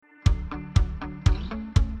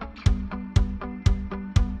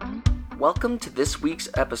Welcome to this week's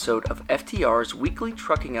episode of FTR's Weekly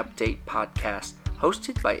Trucking Update podcast,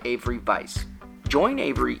 hosted by Avery Weiss. Join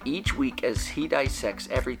Avery each week as he dissects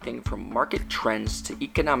everything from market trends to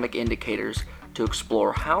economic indicators to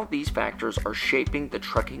explore how these factors are shaping the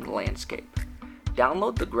trucking landscape.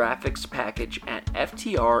 Download the graphics package at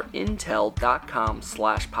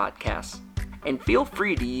ftrintel.com/podcasts. And feel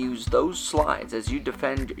free to use those slides as you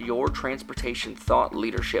defend your transportation thought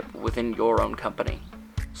leadership within your own company.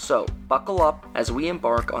 So, buckle up as we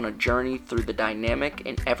embark on a journey through the dynamic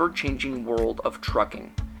and ever-changing world of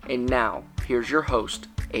trucking. And now, here's your host,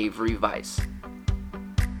 Avery Weiss.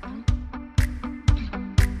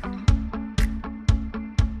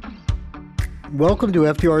 Welcome to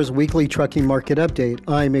FTR's Weekly Trucking Market Update.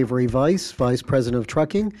 I'm Avery Weiss, Vice President of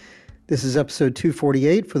Trucking. This is episode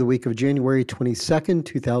 248 for the week of January 22nd,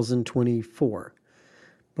 2024.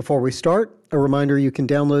 Before we start, a reminder you can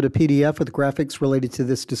download a PDF with graphics related to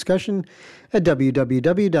this discussion at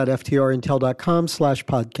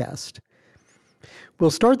www.ftrintel.com/podcast. We'll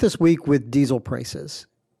start this week with diesel prices.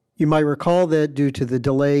 You might recall that due to the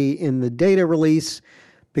delay in the data release,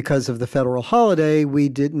 because of the federal holiday, we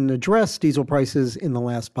didn't address diesel prices in the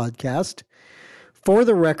last podcast. For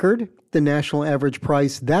the record, the national average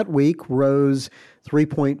price that week rose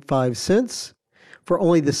 3.5 cents for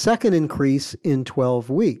only the second increase in 12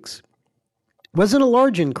 weeks. It wasn't a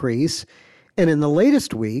large increase, and in the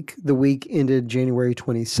latest week, the week ended January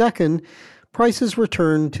 22nd, prices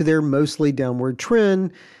returned to their mostly downward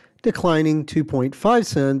trend, declining 2.5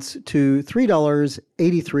 cents to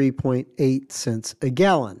 $3.83.8 a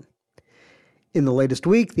gallon. In the latest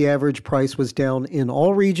week, the average price was down in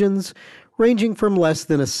all regions, ranging from less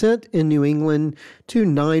than a cent in New England to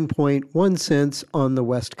 9.1 cents on the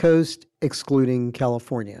West Coast, excluding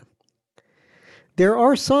California. There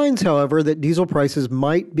are signs, however, that diesel prices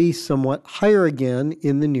might be somewhat higher again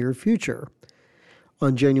in the near future.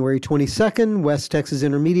 On January 22nd, West Texas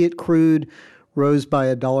Intermediate crude rose by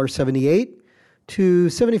 $1.78 to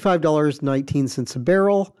 $75.19 a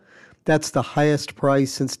barrel. That's the highest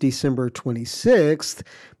price since December 26th,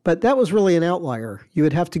 but that was really an outlier. You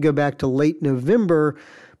would have to go back to late November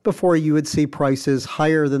before you would see prices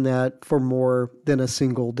higher than that for more than a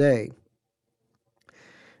single day.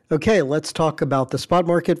 Okay, let's talk about the spot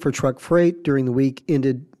market for truck freight during the week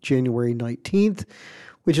ended January 19th,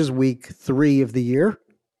 which is week 3 of the year.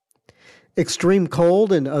 Extreme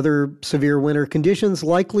cold and other severe winter conditions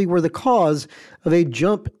likely were the cause of a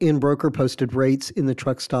jump in broker-posted rates in the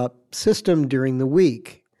truck stop system during the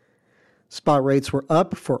week. Spot rates were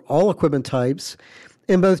up for all equipment types,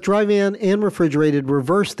 and both dry van and refrigerated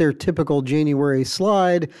reversed their typical January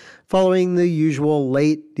slide following the usual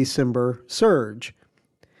late December surge.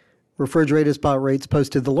 Refrigerated spot rates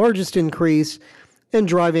posted the largest increase, and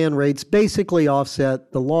dry van rates basically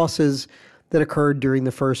offset the losses that occurred during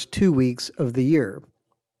the first 2 weeks of the year.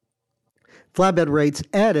 Flatbed rates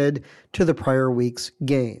added to the prior week's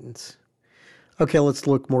gains. Okay, let's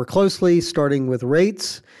look more closely, starting with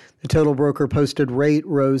rates. The total broker posted rate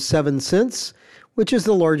rose 7 cents, which is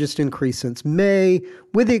the largest increase since May,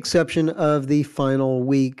 with the exception of the final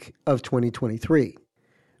week of 2023.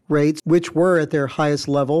 Rates, which were at their highest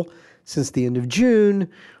level since the end of June,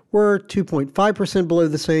 were 2.5% below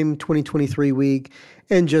the same 2023 week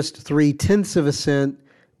and just 0.3 cents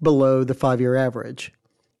below the 5-year average.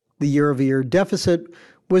 The year-over-year deficit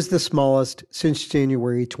was the smallest since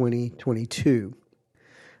January 2022.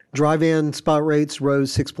 Dry van spot rates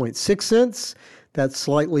rose 6.6 cents. That's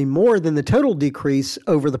slightly more than the total decrease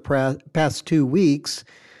over the past 2 weeks.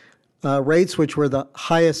 Rates, which were the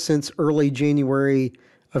highest since early January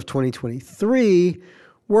of 2023,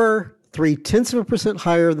 were 0.3%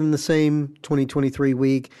 higher than the same 2023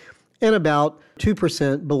 week and about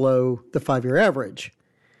 2% below the 5-year average.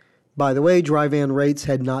 By the way, dry van rates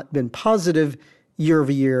had not been positive year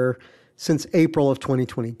over year since April of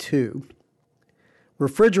 2022.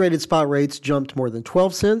 Refrigerated spot rates jumped more than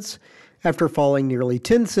 12 cents after falling nearly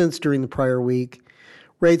 10 cents during the prior week.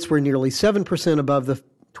 Rates were nearly 7% above the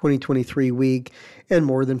 2023 week and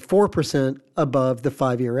more than 4% above the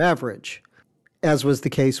 5-year average. As was the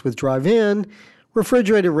case with dry van,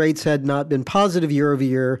 refrigerated rates had not been positive year over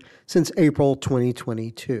year since April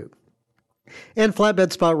 2022. And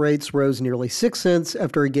flatbed spot rates rose nearly 6 cents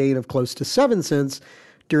after a gain of close to 7 cents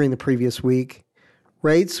during the previous week.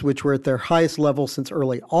 Rates, which were at their highest level since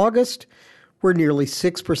early August, were nearly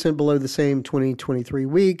 6% below the same 2023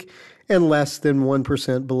 week and less than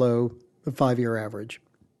 1% below the 5-year average.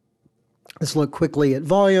 Let's look quickly at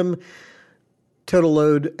volume. Total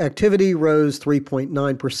load activity rose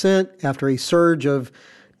 3.9% after a surge of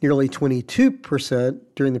nearly 22%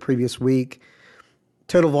 during the previous week.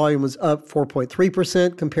 Total volume was up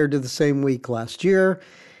 4.3% compared to the same week last year,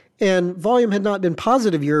 and volume had not been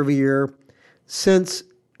positive year over year since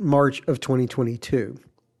March of 2022.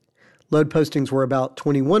 Load postings were about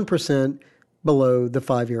 21% below the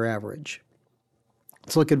 5-year average.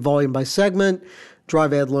 Let's look at volume by segment.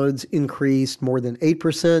 Drive ad loads increased more than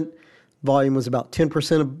 8%. Volume was about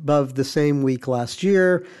 10% above the same week last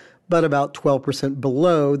year, but about 12%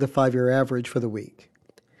 below the 5-year average for the week.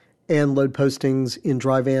 And load postings in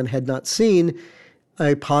dry van had not seen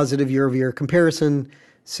a positive year-over-year comparison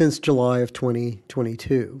since July of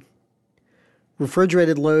 2022.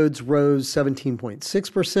 Refrigerated loads rose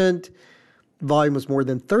 17.6%. Volume was more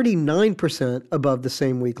than 39% above the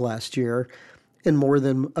same week last year and more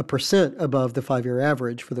than 1% above the 5-year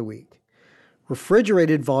average for the week.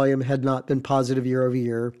 Refrigerated volume had not been positive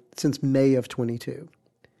year-over-year since May of 22.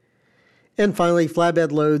 And finally,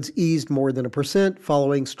 flatbed loads eased more than 1%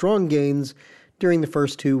 following strong gains during the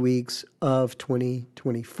first 2 weeks of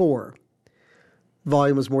 2024.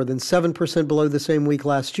 Volume was more than 7% below the same week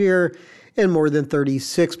last year and more than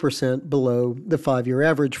 36% below the 5-year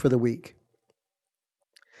average for the week.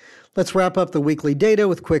 Let's wrap up the weekly data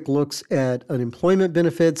with quick looks at unemployment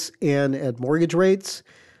benefits and at mortgage rates.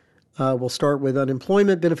 We'll start with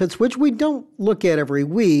unemployment benefits, which we don't look at every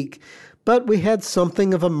week, but we had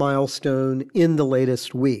something of a milestone in the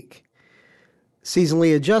latest week.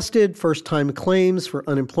 Seasonally adjusted first-time claims for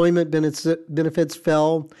unemployment benefits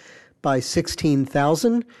fell by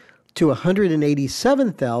 16,000 to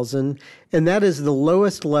 187,000, and that is the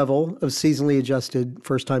lowest level of seasonally adjusted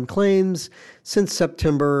first-time claims since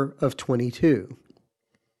September of 22.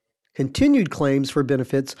 Continued claims for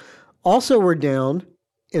benefits also were down,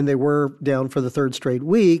 and they were down for the third straight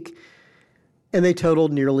week, and they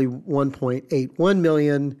totaled nearly 1.81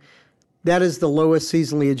 million. That is the lowest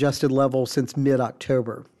seasonally adjusted level since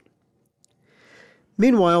mid-October.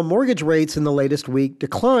 Meanwhile, mortgage rates in the latest week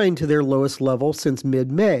declined to their lowest level since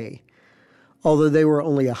mid-May, although they were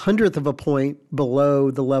only 1/100 of a point below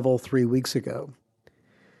the level 3 weeks ago.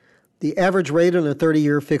 The average rate on a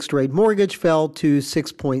 30-year fixed-rate mortgage fell to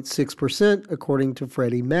 6.6%, according to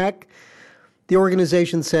Freddie Mac. The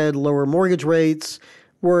organization said lower mortgage rates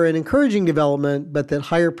were an encouraging development, but that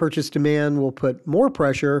higher purchase demand will put more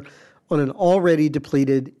pressure on an already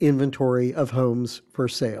depleted inventory of homes for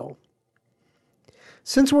sale.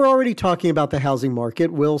 Since we're already talking about the housing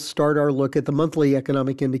market, we'll start our look at the monthly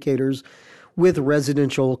economic indicators with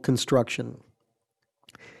residential construction.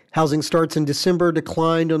 Housing starts in December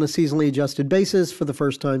declined on a seasonally adjusted basis for the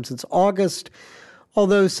first time since August,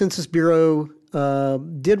 although Census Bureau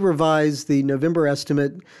did revise the November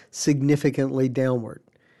estimate significantly downward.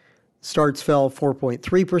 Starts fell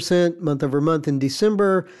 4.3% month over month in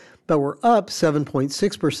December, but were up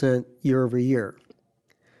 7.6% year over year.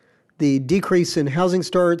 The decrease in housing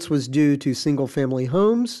starts was due to single-family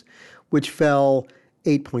homes, which fell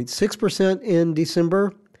 8.6% in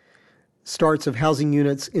December. Starts of housing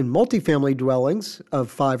units in multifamily dwellings of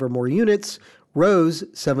 5 or more units rose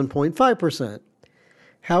 7.5%.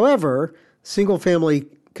 However, single-family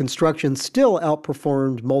construction still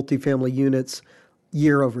outperformed multifamily units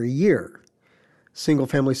year over year.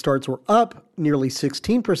 Single-family starts were up nearly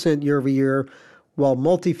 16% year over year, while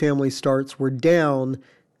multifamily starts were down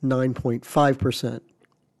 9.5%.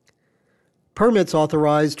 Permits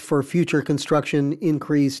authorized for future construction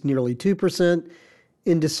increased nearly 2%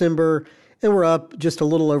 in December and were up just a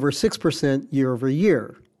little over 6% year over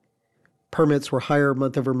year. Permits were higher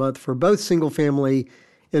month over month for both single-family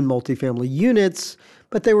and multifamily units,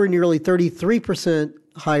 but they were nearly 33%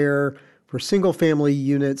 higher for single-family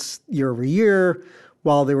units year over year,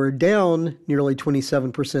 while they were down nearly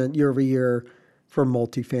 27% year over year for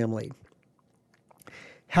multifamily.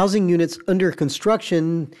 Housing units under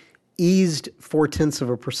construction eased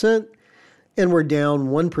 0.4% and were down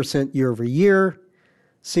 1% year over year.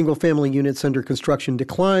 Single-family units under construction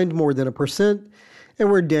declined more than 1% and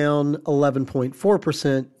were down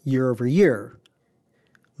 11.4% year over year.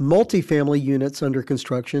 Multifamily units under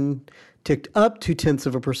construction ticked up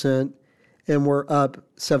 0.2% and were up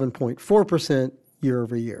 7.4% year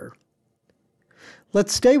over year.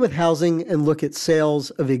 Let's stay with housing and look at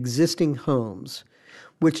sales of existing homes,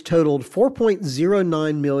 which totaled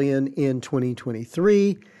 4.09 million in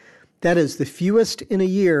 2023. That is the fewest in a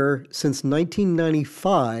year since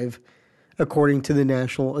 1995, according to the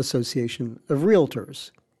National Association of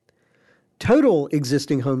Realtors. Total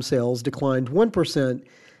existing home sales declined 1%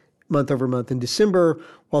 month over month in December,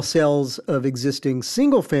 while sales of existing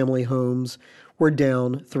single-family homes were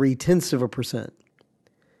down 0.3%.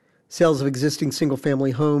 Sales of existing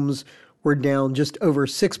single-family homes were down just over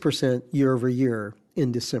 6% year over year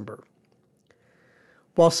in December.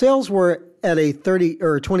 While sales were at a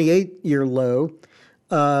 28-year low,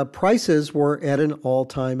 prices were at an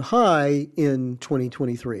all-time high in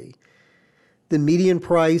 2023. The median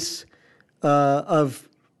price of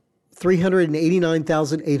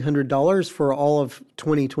 $389,800 for all of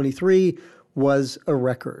 2023 was a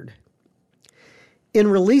record. In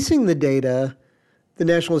releasing the data, the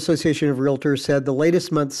National Association of Realtors said the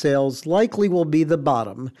latest month's sales likely will be the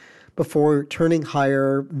bottom before turning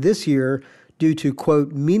higher this year due to,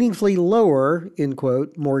 quote, meaningfully lower, end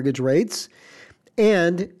quote, mortgage rates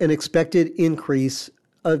and an expected increase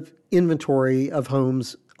of inventory of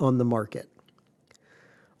homes on the market.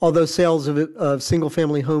 Although sales of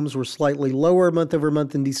single-family homes were slightly lower month over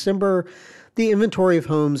month in December, the inventory of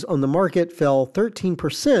homes on the market fell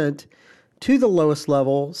 13% to the lowest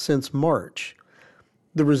level since March.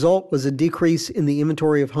 The result was a decrease in the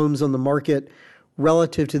inventory of homes on the market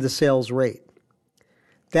relative to the sales rate.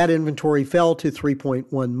 That inventory fell to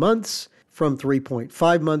 3.1 months from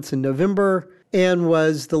 3.5 months in November and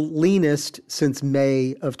was the leanest since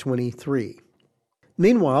May of 23.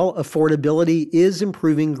 Meanwhile, affordability is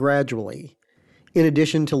improving gradually. In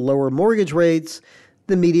addition to lower mortgage rates,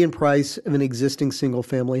 the median price of an existing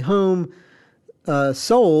single-family home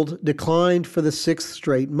sold declined for the sixth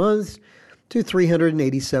straight month to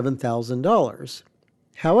 $387,000.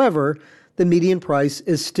 However, the median price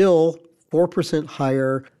is still 4%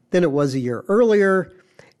 higher than it was a year earlier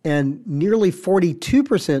and nearly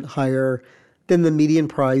 42% higher than the median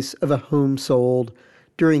price of a home sold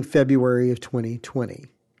during February of 2020.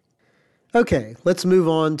 Okay, let's move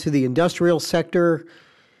on to the industrial sector.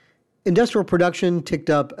 Industrial production ticked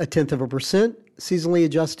up 0.1%, seasonally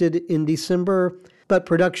adjusted in December, but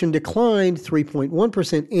production declined 3.1%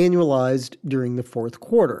 annualized during the fourth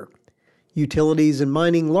quarter. Utilities and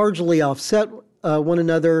mining largely offset one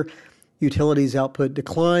another. Utilities output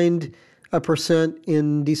declined 1%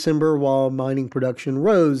 in December, while mining production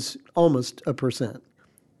rose almost 1%.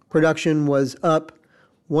 Production was up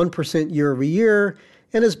 1% year over year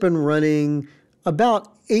and has been running about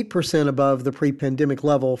 8% above the pre-pandemic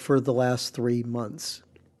level for the last 3 months.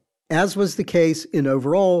 As was the case in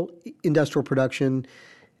overall industrial production,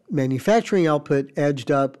 manufacturing output edged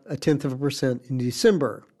up 0.1% in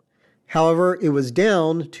December. However, it was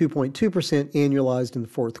down 2.2% annualized in the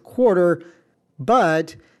fourth quarter,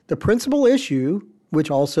 but the principal issue, which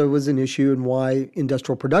also was an issue in why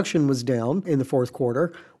industrial production was down in the fourth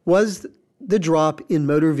quarter, was the drop in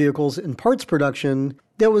motor vehicles and parts production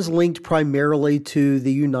that was linked primarily to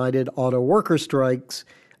the United Auto Workers strikes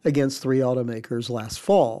against 3 automakers last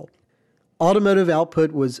fall. Automotive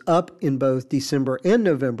output was up in both December and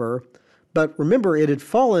November, but remember it had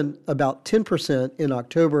fallen about 10% in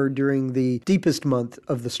October during the deepest month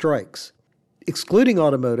of the strikes. Excluding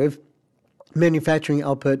automotive, manufacturing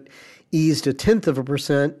output eased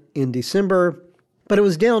 0.1% in December, but it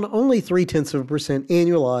was down only 0.3%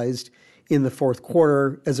 annualized in the fourth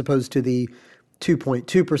quarter, as opposed to the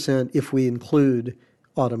 2.2% if we include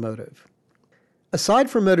automotive. Aside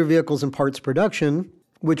from motor vehicles and parts production,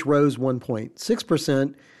 which rose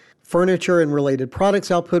 1.6%, furniture and related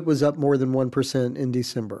products output was up more than 1% in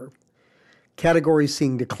December. Categories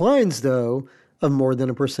seeing declines, though, of more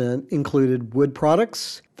than 1% included wood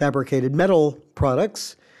products, fabricated metal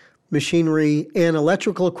products, machinery, and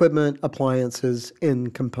electrical equipment, appliances,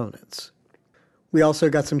 and components. We also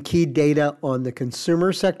got some key data on the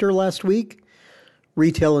consumer sector last week.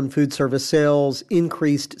 Retail and food service sales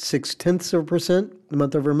increased 0.6%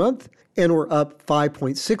 month over month and were up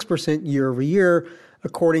 5.6% year over year,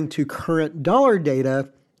 according to current dollar data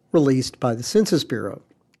released by the Census Bureau.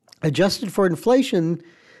 Adjusted for inflation,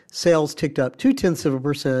 sales ticked up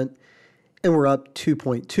 0.2% and were up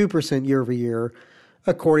 2.2% year over year,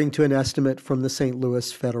 according to an estimate from the St.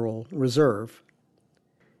 Louis Federal Reserve.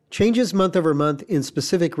 Changes month over month in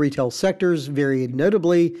specific retail sectors varied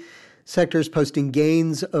notably. Sectors posting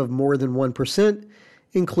gains of more than 1%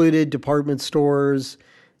 included department stores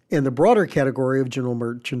and the broader category of general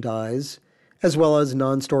merchandise, as well as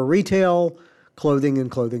non-store retail, clothing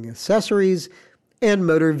and clothing accessories, and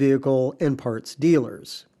motor vehicle and parts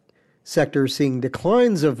dealers. Sectors seeing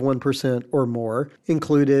declines of 1% or more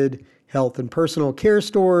included health and personal care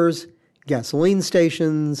stores, gasoline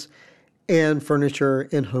stations, and furniture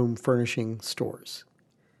and home furnishing stores.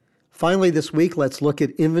 Finally, this week, let's look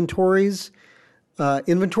at inventories.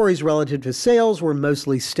 Inventories relative to sales were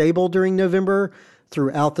mostly stable during November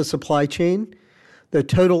throughout the supply chain. The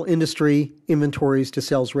total industry inventories to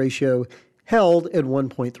sales ratio held at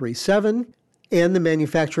 1.37, and the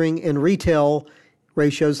manufacturing and retail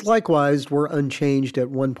ratios likewise were unchanged at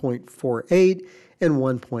 1.48 and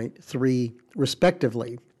 1.3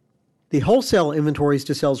 respectively. The wholesale inventories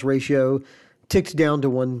to sales ratio ticked down to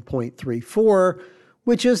 1.34,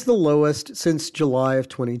 which is the lowest since July of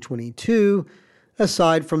 2022,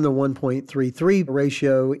 aside from the 1.33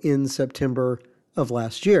 ratio in September of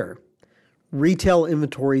last year. Retail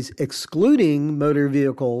inventories excluding motor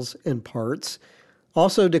vehicles and parts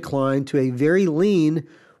also declined to a very lean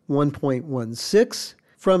 1.16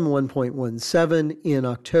 from 1.17 in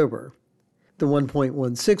October. The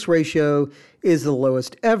 1.16 ratio is the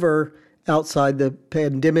lowest ever outside the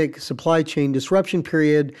pandemic supply chain disruption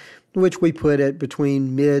period, which we put at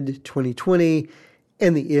between mid-2020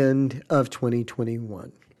 and the end of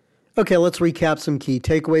 2021. Okay, let's recap some key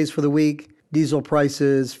takeaways for the week. Diesel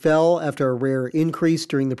prices fell after a rare increase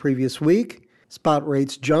during the previous week. Spot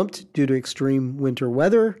rates jumped due to extreme winter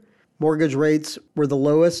weather. Mortgage rates were the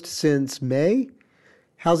lowest since May.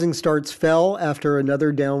 Housing starts fell after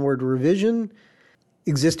another downward revision.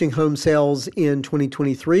 Existing home sales in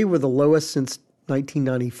 2023 were the lowest since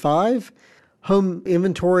 1995. Home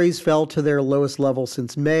inventories fell to their lowest level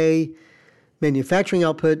since May. Manufacturing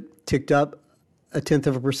output ticked up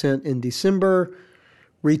 0.1% in December.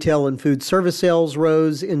 Retail and food service sales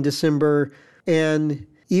rose in December. And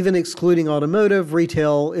even excluding automotive,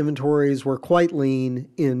 retail inventories were quite lean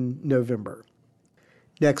in November.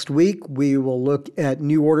 Next week, we will look at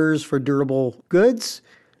new orders for durable goods,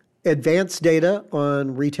 advanced data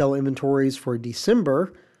on retail inventories for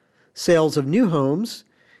December, sales of new homes,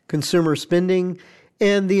 consumer spending,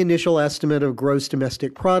 and the initial estimate of gross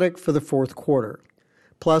domestic product for the fourth quarter.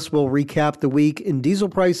 Plus, we'll recap the week in diesel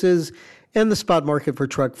prices and the spot market for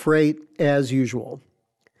truck freight as usual.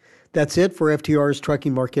 That's it for FTR's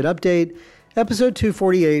Trucking Market Update, episode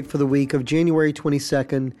 248 for the week of January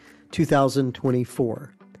 22nd,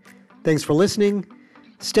 2024. Thanks for listening.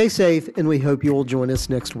 Stay safe, and we hope you will join us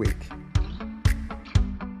next week.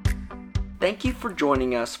 Thank you for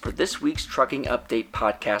joining us for this week's Trucking Update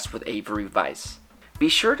podcast with Avery Weiss. Be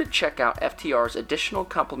sure to check out FTR's additional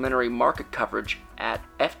complimentary market coverage at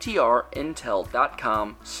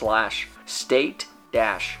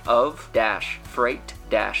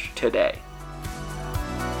ftrintel.com/state-of-freight-today.